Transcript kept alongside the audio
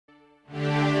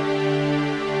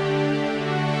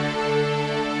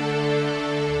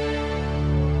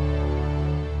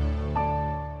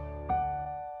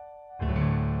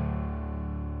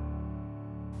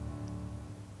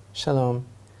Shalom.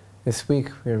 This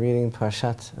week we are reading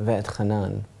Parashat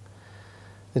Vaetchanan.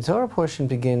 The Torah portion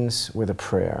begins with a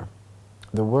prayer.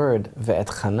 The word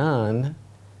Vaetchanan,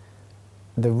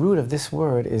 the root of this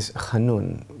word is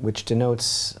chanun, which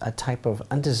denotes a type of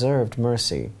undeserved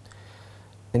mercy.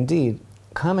 Indeed,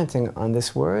 commenting on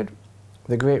this word,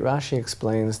 the great Rashi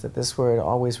explains that this word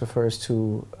always refers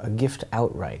to a gift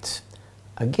outright,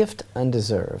 a gift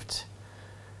undeserved.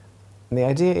 And the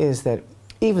idea is that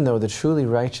even though the truly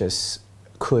righteous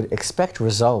could expect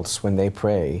results when they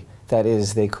pray, that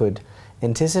is, they could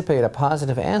anticipate a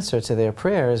positive answer to their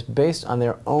prayers based on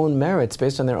their own merits,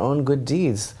 based on their own good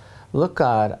deeds. Look,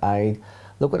 God,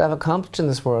 look what I've accomplished in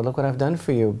this world, look what I've done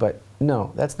for you. But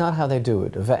no, that's not how they do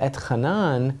it.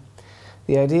 Vaetchanan,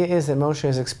 the idea is that Moshe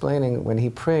is explaining when he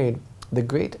prayed, the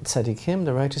great tzaddikim,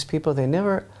 the righteous people, they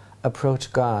never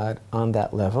approach God on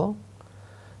that level,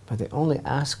 but they only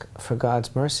ask for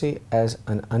God's mercy as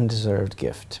an undeserved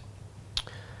gift.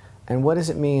 And what does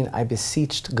it mean, I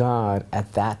beseeched God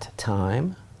at that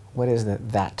time? What is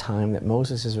that time that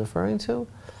Moses is referring to?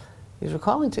 He's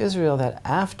recalling to Israel that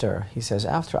after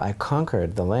I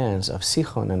conquered the lands of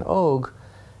Sichon and Og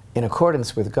in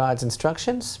accordance with God's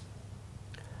instructions,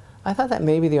 I thought that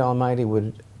maybe the Almighty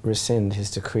would rescind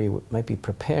his decree, might be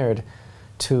prepared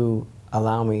to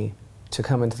allow me to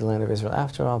come into the land of Israel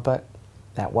after all, but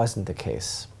that wasn't the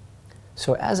case.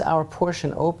 So as our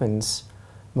portion opens,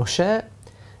 Moshe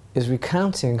is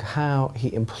recounting how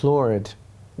he implored,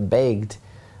 begged,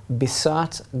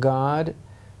 besought God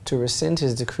to rescind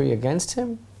his decree against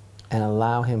him and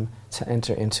allow him to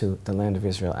enter into the land of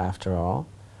Israel after all.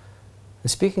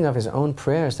 And speaking of his own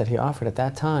prayers that he offered at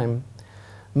that time,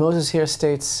 Moses here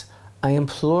states, I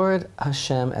implored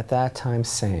Hashem at that time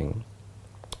saying,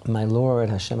 my Lord,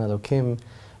 Hashem Elokim,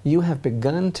 you have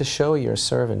begun to show your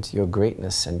servant your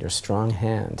greatness and your strong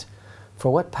hand.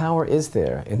 For what power is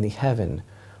there in the heaven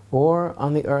or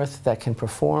on the earth that can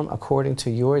perform according to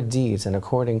your deeds and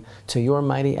according to your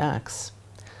mighty acts?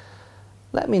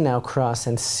 Let me now cross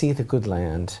and see the good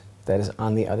land that is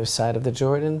on the other side of the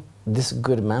Jordan, this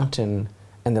good mountain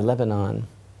and the Lebanon.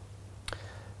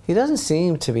 He doesn't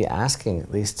seem to be asking,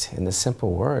 at least in the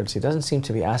simple words, he doesn't seem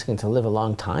to be asking to live a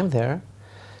long time there.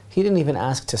 He didn't even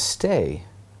ask to stay.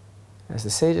 As the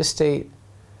sages state,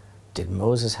 did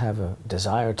Moses have a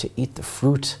desire to eat the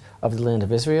fruit of the land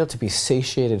of Israel, to be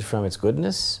satiated from its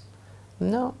goodness?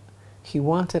 No, he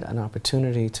wanted an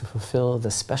opportunity to fulfill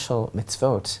the special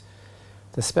mitzvot,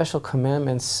 the special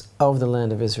commandments of the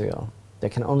land of Israel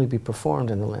that can only be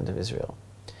performed in the land of Israel.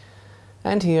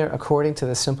 And here, according to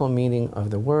the simple meaning of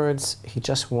the words, he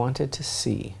just wanted to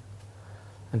see.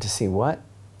 And to see what?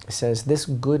 It says, this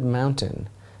good mountain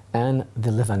and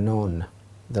the Lebanon,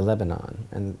 the Lebanon.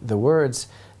 And the words,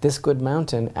 this good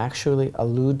mountain, actually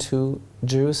allude to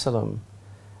Jerusalem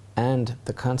and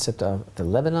the concept of the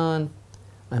Lebanon,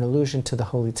 an allusion to the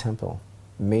Holy Temple,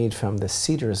 made from the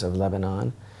cedars of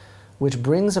Lebanon, which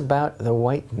brings about the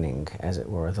whitening, as it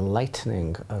were, the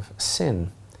lightening of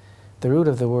sin. The root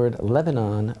of the word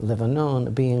Lebanon,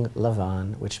 Lebanon, being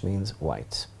Lavan, which means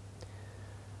white.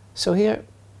 So here,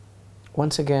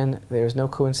 once again, there is no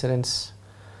coincidence.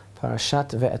 Parashat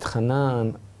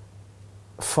Vaetchanan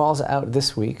falls out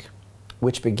this week,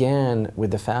 which began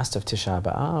with the fast of Tisha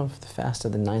B'Av, the fast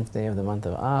of the 9th day of the month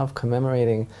of Av,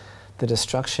 commemorating the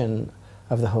destruction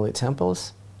of the holy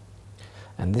temples.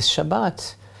 And this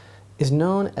Shabbat is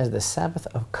known as the Sabbath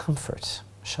of Comfort,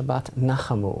 Shabbat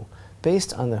Nachamu,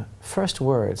 based on the first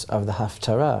words of the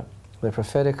Haftarah, the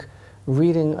prophetic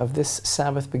reading of this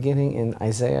Sabbath beginning in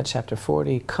Isaiah chapter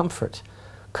 40, comfort,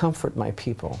 comfort my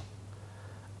people.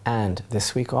 And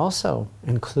this week also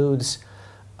includes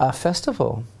a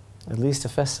festival, at least a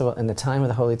festival in the time of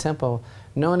the Holy Temple,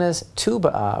 known as Tu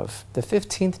B'Av, the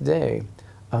 15th day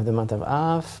of the month of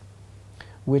Av,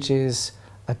 which is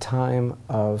a time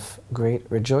of great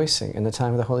rejoicing in the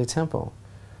time of the Holy Temple.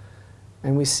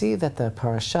 And we see that the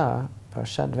Parashat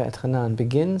Vaetchanan,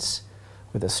 begins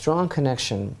with a strong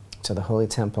connection to the Holy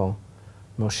Temple,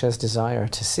 Moshe's desire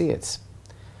to see it.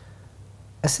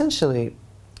 Essentially,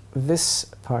 this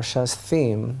Parasha's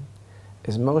theme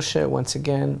is Moshe once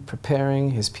again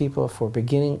preparing his people for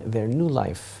beginning their new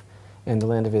life in the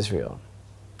land of Israel.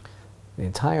 The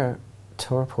entire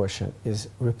Torah portion is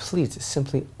replete,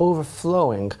 simply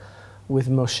overflowing with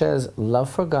Moshe's love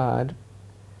for God,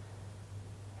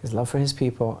 his love for his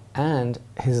people, and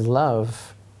his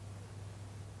love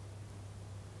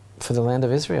for the land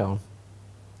of Israel,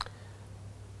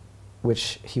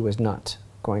 which he was not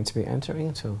going to be entering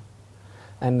into.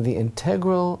 And the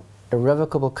integral,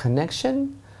 irrevocable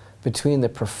connection between the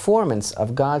performance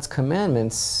of God's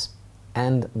commandments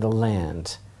and the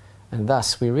land, And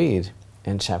thus we read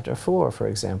in chapter 4, for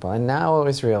example, "And now, O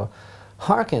Israel,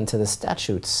 hearken to the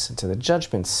statutes and to the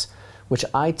judgments which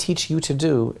I teach you to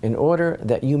do, in order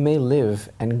that you may live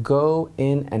and go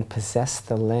in and possess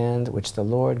the land which the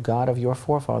Lord God of your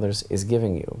forefathers is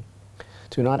giving you.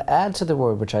 Do not add to the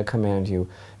word which I command you,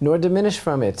 nor diminish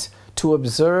from it, to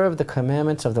observe the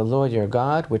commandments of the Lord your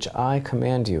God, which I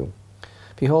command you.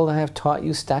 Behold, I have taught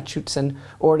you statutes and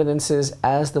ordinances,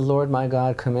 as the Lord my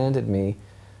God commanded me,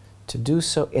 to do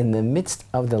so in the midst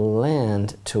of the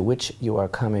land to which you are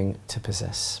coming to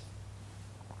possess."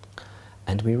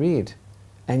 And we read,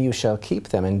 "And you shall keep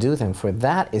them and do them, for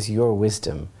that is your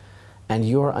wisdom and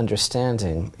your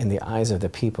understanding in the eyes of the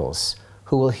peoples,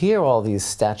 who will hear all these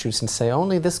statutes and say,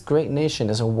 only this great nation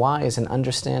is a wise and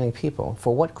understanding people.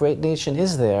 For what great nation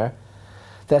is there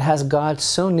that has God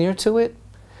so near to it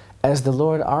as the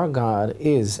Lord our God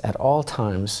is at all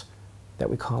times that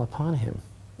we call upon him?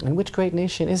 And which great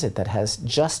nation is it that has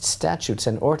just statutes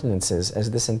and ordinances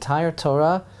as this entire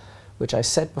Torah, which I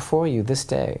set before you this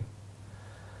day?"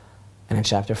 And in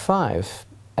chapter 5,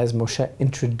 as Moshe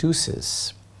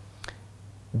introduces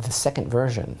the second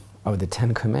version of the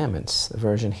Ten Commandments, the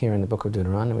version here in the book of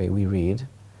Deuteronomy, we read,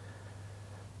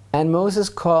 "And Moses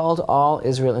called all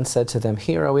Israel and said to them,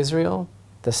 Hear, O Israel,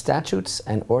 the statutes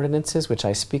and ordinances which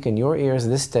I speak in your ears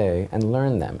this day, and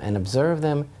learn them, and observe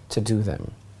them to do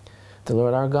them. The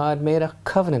Lord our God made a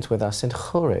covenant with us in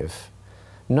Chorev.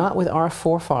 Not with our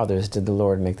forefathers did the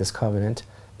Lord make this covenant,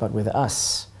 but with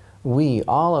us, we,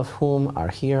 all of whom are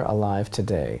here alive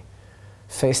today.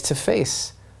 Face to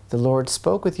face, the Lord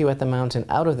spoke with you at the mountain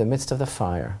out of the midst of the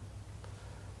fire."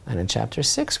 And in chapter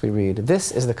 6 we read,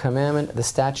 "This is the commandment, the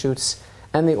statutes,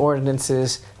 and the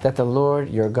ordinances that the Lord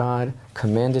your God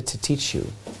commanded to teach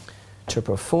you, to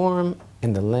perform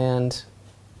in the land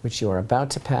which you are about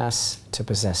to pass to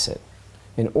possess it,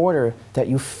 in order that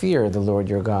you fear the Lord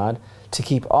your God, to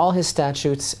keep all his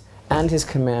statutes and his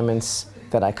commandments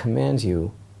that I command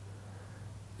you,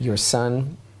 your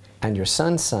son and your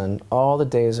son's son, all the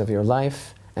days of your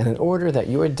life, and in order that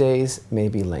your days may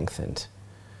be lengthened.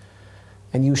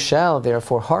 And you shall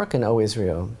therefore hearken, O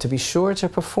Israel, to be sure to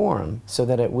perform, so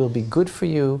that it will be good for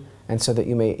you, and so that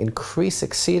you may increase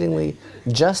exceedingly,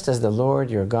 just as the Lord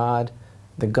your God,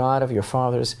 the God of your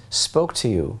fathers, spoke to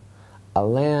you, a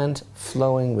land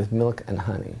flowing with milk and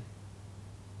honey."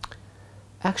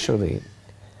 Actually,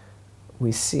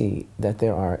 we see that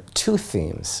there are two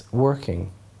themes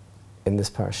working in this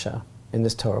parsha, in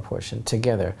this Torah portion,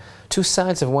 together. Two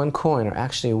sides of one coin are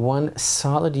actually one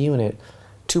solid unit,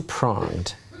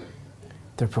 two-pronged.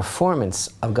 The performance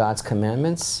of God's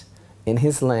commandments in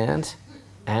his land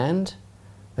and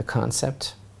the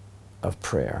concept of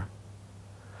prayer.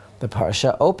 The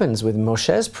parsha opens with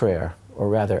Moshe's prayer, or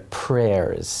rather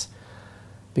prayers,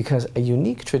 because a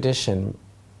unique tradition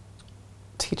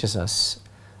teaches us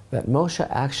that Moshe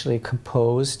actually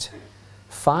composed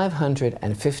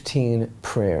 515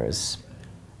 prayers,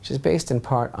 which is based in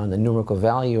part on the numerical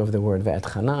value of the word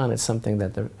Vaetchanan. It's something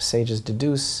that the sages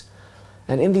deduce.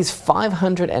 And in these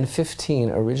 515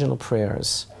 original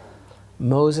prayers,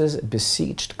 Moses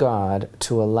beseeched God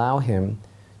to allow him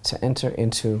to enter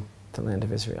into the land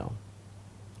of Israel.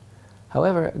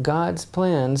 However, God's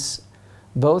plans,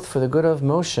 both for the good of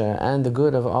Moshe and the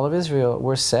good of all of Israel,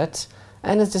 were set,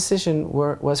 and his decision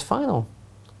was final,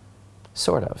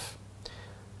 sort of.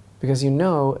 Because you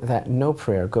know that no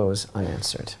prayer goes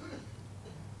unanswered.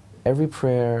 Every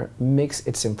prayer makes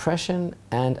its impression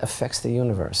and affects the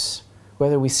universe,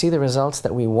 whether we see the results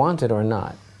that we wanted or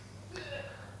not.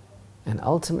 And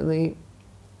ultimately,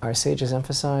 our sages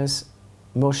emphasize,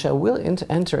 Moshe will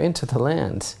enter into the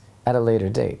land at a later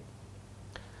date.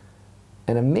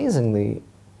 And amazingly,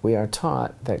 we are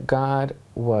taught that God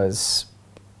was,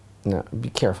 now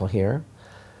be careful here,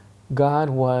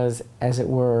 God was, as it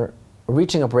were,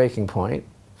 reaching a breaking point,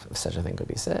 if such a thing could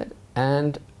be said,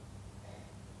 and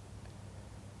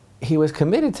he was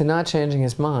committed to not changing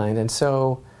his mind, and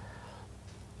so,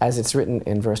 as it's written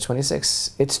in verse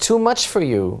 26, "It's too much for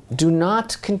you. Do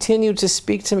not continue to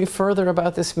speak to me further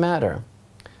about this matter,"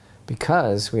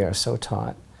 because we are so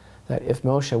taught that if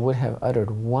Moshe would have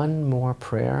uttered one more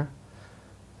prayer,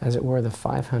 as it were the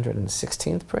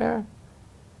 516th prayer,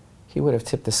 he would have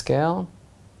tipped the scale,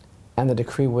 and the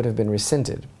decree would have been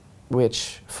rescinded,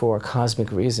 which, for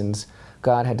cosmic reasons,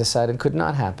 God had decided could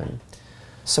not happen.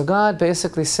 So God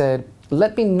basically said,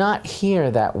 let me not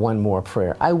hear that one more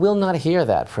prayer. I will not hear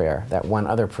that prayer, that one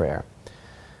other prayer.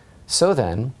 So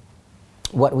then,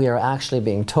 what we are actually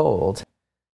being told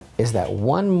is that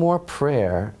one more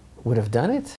prayer would have done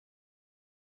it?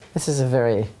 This is a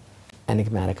very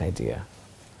enigmatic idea.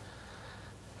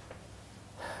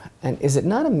 And is it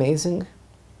not amazing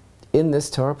in this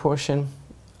Torah portion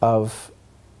of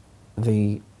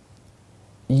the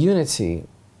unity,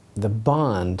 the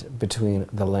bond between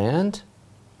the land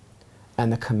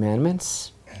and the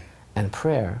commandments and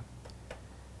prayer?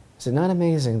 Is it not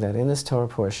amazing that in this Torah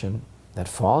portion that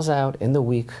falls out in the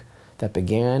week that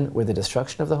began with the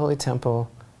destruction of the Holy Temple,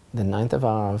 the 9th of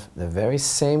Av, the very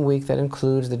same week that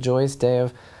includes the joyous day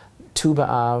of Tu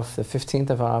B'Av, the 15th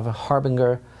of Av, a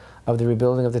harbinger of the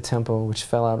rebuilding of the temple, which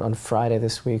fell out on Friday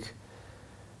this week?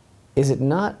 Is it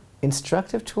not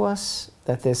instructive to us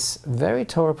that this very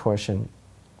Torah portion,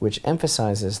 which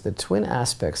emphasizes the twin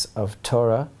aspects of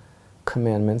Torah,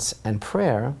 commandments, and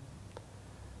prayer,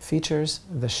 features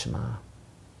the Shema,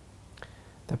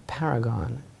 the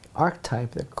paragon,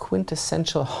 archetype, the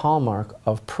quintessential hallmark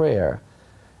of prayer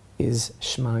is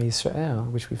Shema Yisrael,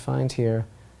 which we find here,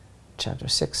 chapter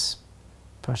 6,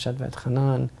 Parashat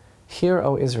Vaetchanan. Hear,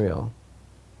 O Israel,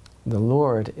 the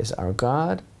Lord is our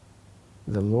God,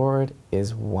 the Lord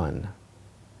is one.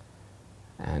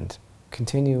 And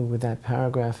continue with that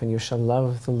paragraph, and you shall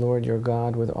love the Lord your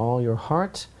God with all your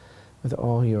heart, with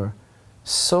all your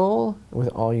soul, with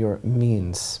all your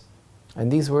means. And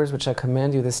these words which I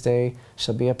command you this day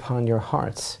shall be upon your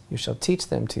hearts. You shall teach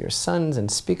them to your sons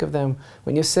and speak of them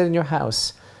when you sit in your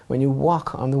house, when you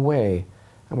walk on the way,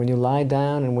 and when you lie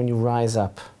down and when you rise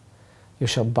up. You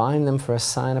shall bind them for a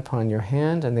sign upon your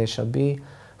hand, and they shall be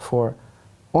for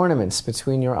ornaments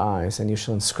between your eyes, and you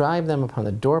shall inscribe them upon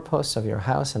the doorposts of your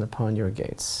house and upon your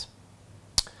gates.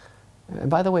 And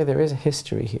by the way, there is a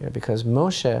history here, because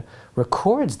Moshe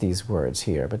records these words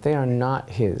here, but they are not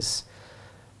his.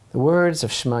 The words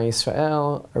of Shema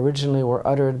Yisrael originally were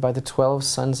uttered by the 12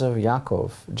 sons of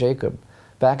Yaakov, Jacob,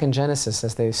 back in Genesis,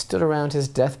 as they stood around his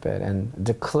deathbed and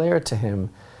declared to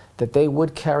him that they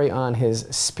would carry on his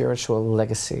spiritual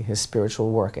legacy, his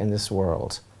spiritual work in this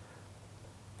world.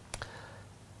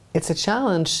 It's a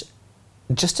challenge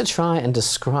just to try and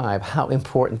describe how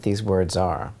important these words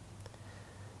are.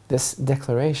 This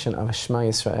declaration of Shema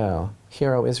Yisrael,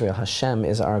 Hear, O Israel, Hashem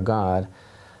is our God,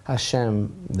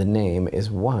 Hashem, the name,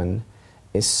 is one,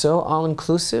 is so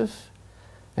all-inclusive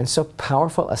and so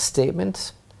powerful a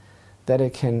statement that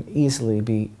it can easily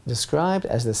be described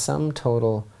as the sum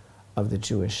total of the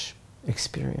Jewish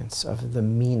experience, of the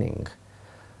meaning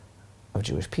of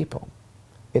Jewish people.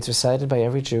 It's recited by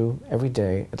every Jew every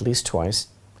day, at least twice.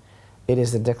 It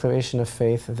is the declaration of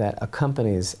faith that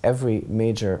accompanies every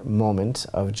major moment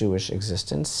of Jewish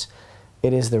existence.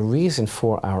 It is the reason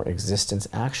for our existence.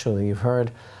 Actually, you've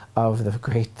heard of the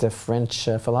great French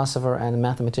philosopher and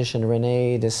mathematician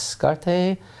René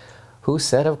Descartes, who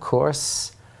said, of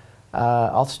course,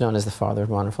 also known as the father of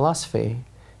modern philosophy,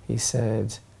 he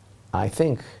said, I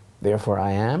think, therefore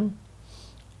I am.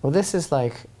 Well, this is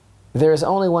like, there is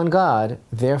only one God,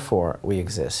 therefore we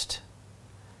exist.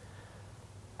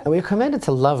 And we are commanded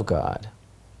to love God.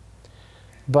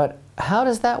 But how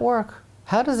does that work?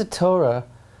 How does the Torah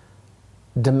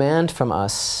demand from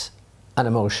us an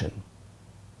emotion?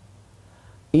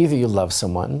 Either you love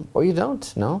someone or you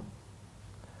don't, no?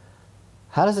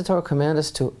 How does the Torah command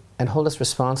us to and hold us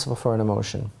responsible for an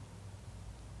emotion?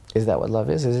 Is that what love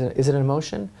is? Is it an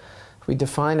emotion? If we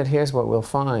define it, here's what we'll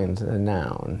find: a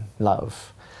noun,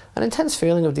 love. An intense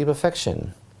feeling of deep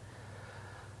affection.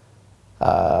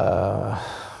 A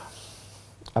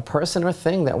person or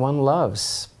thing that one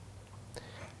loves.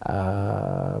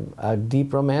 A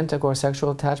deep romantic or sexual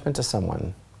attachment to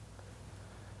someone.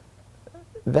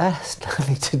 That has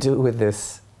nothing to do with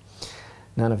this.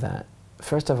 None of that.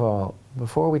 First of all,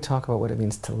 before we talk about what it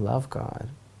means to love God,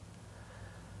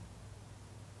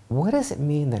 what does it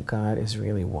mean that God is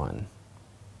really one?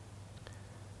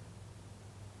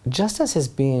 Just as his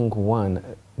being one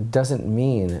doesn't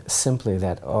mean simply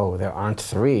that, oh, there aren't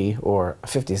 3 or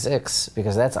 56,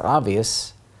 because that's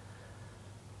obvious,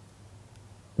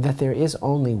 that there is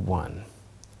only one.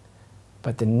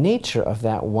 But the nature of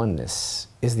that oneness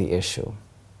is the issue.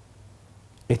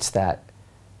 It's that,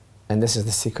 and this is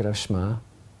the secret of Shema,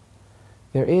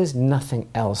 there is nothing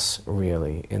else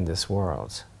really in this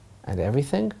world. And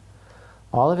everything,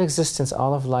 all of existence,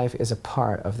 all of life is a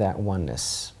part of that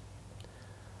oneness.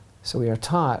 So we are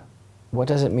taught, what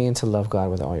does it mean to love God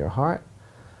with all your heart?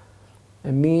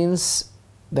 It means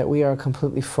that we are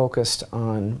completely focused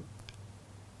on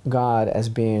God as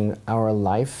being our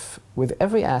life with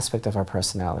every aspect of our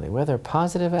personality, whether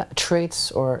positive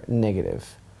traits or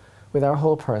negative, with our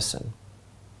whole person.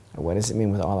 What does it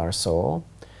mean with all our soul?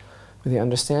 With the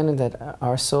understanding that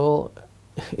our soul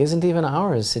isn't even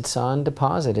ours, it's on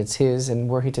deposit, it's his, and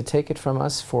were he to take it from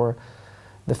us for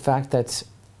the fact that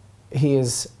he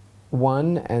is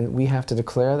one and we have to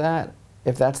declare that,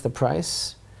 If that's the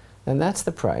price, then that's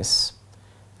the price.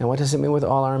 And what does it mean with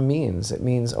all our means? It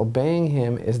means obeying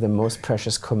Him is the most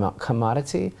precious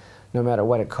commodity, no matter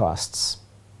what it costs.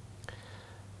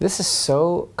 This is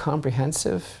so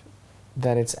comprehensive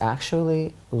that it's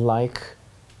actually like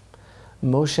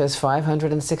Moshe's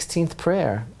 516th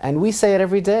prayer. And we say it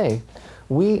every day.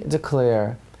 We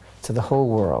declare to the whole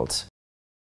world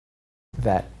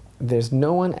that there's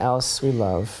no one else we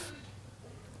love,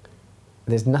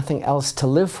 there's nothing else to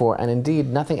live for, and indeed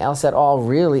nothing else at all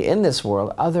really in this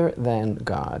world other than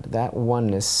God. That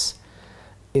oneness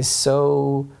is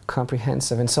so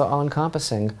comprehensive and so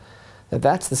all-encompassing that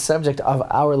that's the subject of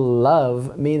our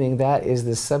love, meaning that is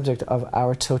the subject of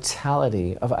our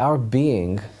totality, of our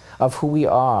being, of who we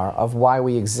are, of why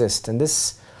we exist. And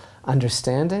this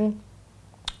understanding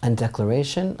and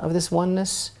declaration of this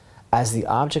oneness as the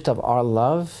object of our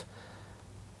love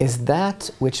is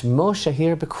that which Moshe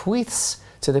here bequeaths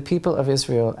to the people of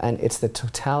Israel, and it's the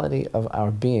totality of our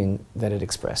being that it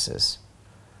expresses.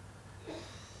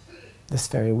 This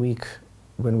very week,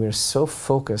 when we're so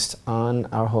focused on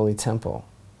our holy temple,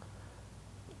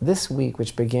 this week,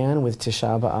 which began with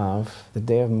Tisha B'Av, the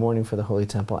day of mourning for the holy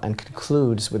temple, and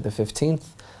concludes with the 15th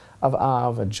of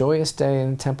Av, a joyous day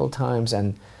in temple times,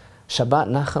 and Shabbat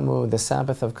Nachamu, the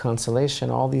Sabbath of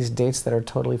consolation, all these dates that are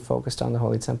totally focused on the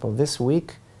holy temple. This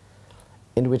week,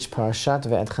 in which Parashat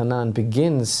Vaetchanan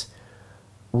begins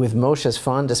with Moshe's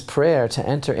fondest prayer to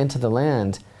enter into the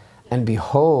land and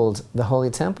behold the holy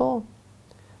temple,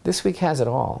 this week has it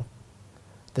all.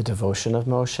 The devotion of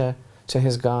Moshe to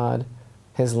his God,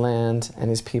 his land, and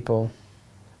his people,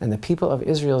 and the people of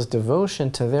Israel's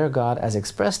devotion to their God as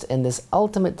expressed in this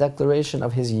ultimate declaration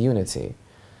of his unity.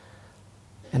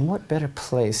 And what better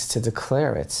place to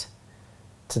declare it,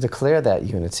 to declare that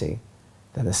unity,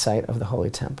 than the site of the holy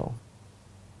temple?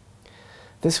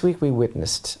 This week we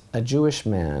witnessed a Jewish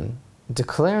man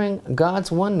declaring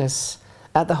God's oneness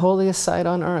at the holiest site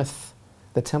on earth,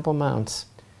 the Temple Mount,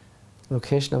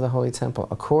 location of the holy temple.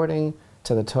 According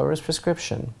to the Torah's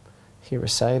prescription, he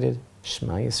recited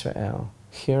Shema Yisrael,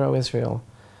 Hear, O Israel,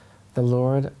 the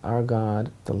Lord our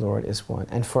God, the Lord is one.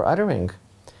 And for uttering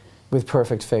with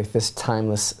perfect faith this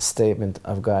timeless statement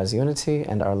of God's unity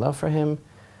and our love for Him,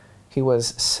 he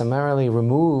was summarily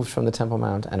removed from the Temple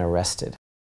Mount and arrested.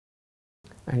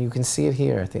 And you can see it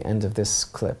here at the end of this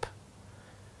clip.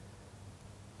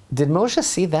 Did Moshe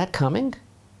see that coming?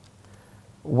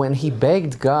 When he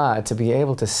begged God to be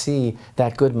able to see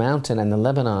that good mountain and the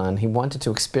Lebanon, he wanted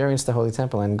to experience the Holy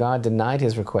Temple, and God denied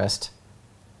his request.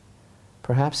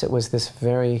 Perhaps it was this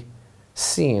very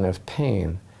scene of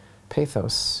pain,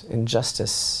 pathos,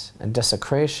 injustice, and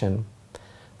desecration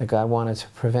that God wanted to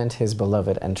prevent his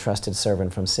beloved and trusted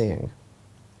servant from seeing.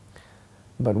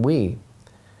 But we,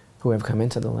 who have come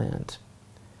into the land,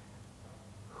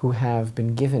 who have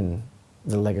been given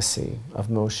the legacy of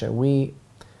Moshe, we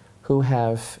who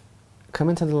have come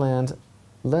into the land,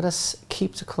 let us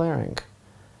keep declaring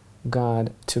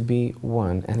God to be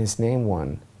one and His name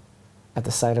one at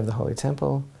the site of the Holy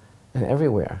Temple and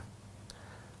everywhere,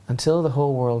 until the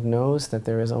whole world knows that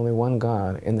there is only one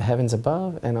God in the heavens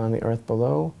above and on the earth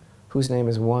below, whose name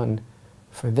is one.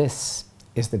 For this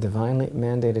is the divinely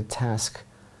mandated task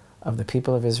of the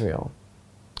people of Israel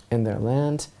in their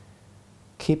land,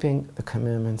 keeping the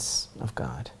commandments of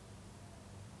God.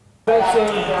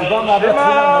 Shema